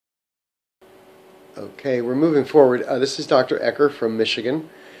Okay, we're moving forward. This is Dr. Ecker from Michigan.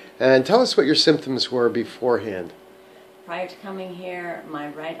 And tell us what your symptoms were beforehand. Prior to coming here, my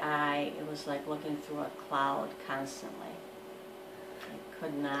right eye, it was like looking through a cloud constantly. I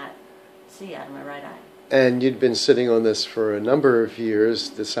could not see out of my right eye. And you'd been sitting on this for a number of years,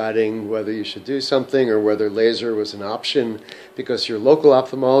 deciding whether you should do something or whether laser was an option, because your local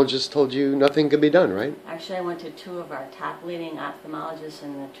ophthalmologist told you nothing could be done, right? Actually, I went to two of our top leading ophthalmologists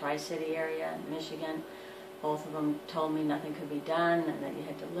in the Tri-City area, Michigan. Both of them told me nothing could be done and that you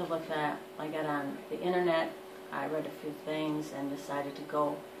had to live with that. I got on the internet, I read a few things and decided to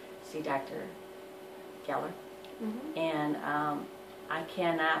go see Dr. Geller. Mm-hmm. And I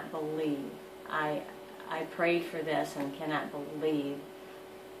cannot believe, I prayed for this and cannot believe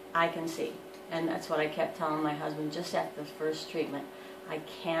I can see. And that's what I kept telling my husband just after the first treatment. I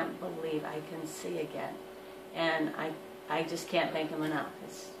can't believe I can see again. And I just can't thank him enough.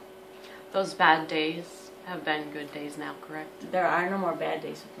 Those bad days have been good days now, correct? There are no more bad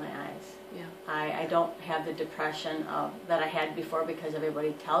days with my eyes. Yeah. I don't have the depression that I had before, because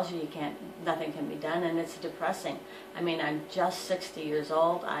everybody tells you nothing can be done, and it's depressing. I mean, I'm just 60 years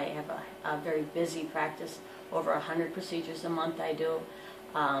old. I have a very busy practice, over 100 procedures a month I do.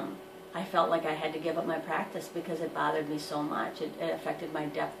 I felt like I had to give up my practice because it bothered me so much. It affected my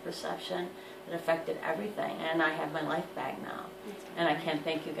depth perception. It affected everything, and I have my life back now. And I can't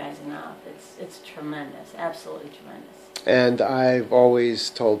thank you guys enough. It's tremendous, absolutely tremendous. And I've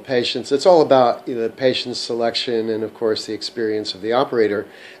always told patients, it's all about the patient's selection and, of course, the experience of the operator.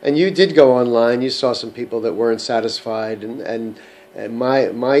 And you did go online. You saw some people that weren't satisfied. And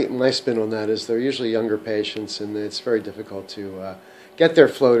my spin on that is they're usually younger patients, and it's very difficult to get their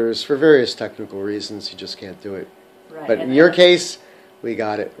floaters for various technical reasons. You just can't do it. Right. But in your case, we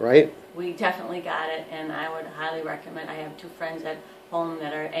got it, right? We definitely got it, and I would highly recommend. I have two friends at home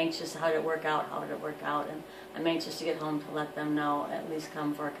that are anxious how did it work out, and I'm anxious to get home to let them know, at least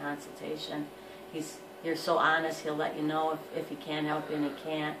come for a consultation. You're so honest, he'll let you know if he can help you and he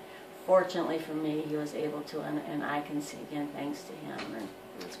can't. Fortunately for me, he was able to, and I can see again thanks to him. And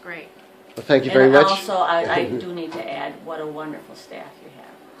that's great. Well, thank you very much. And also, I do need to add what a wonderful staff you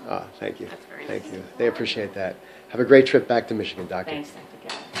have. Thank you. That's very Thank nice. you. They appreciate that. Have a great trip back to Michigan, Doctor. Thanks,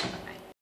 Dr. Geller.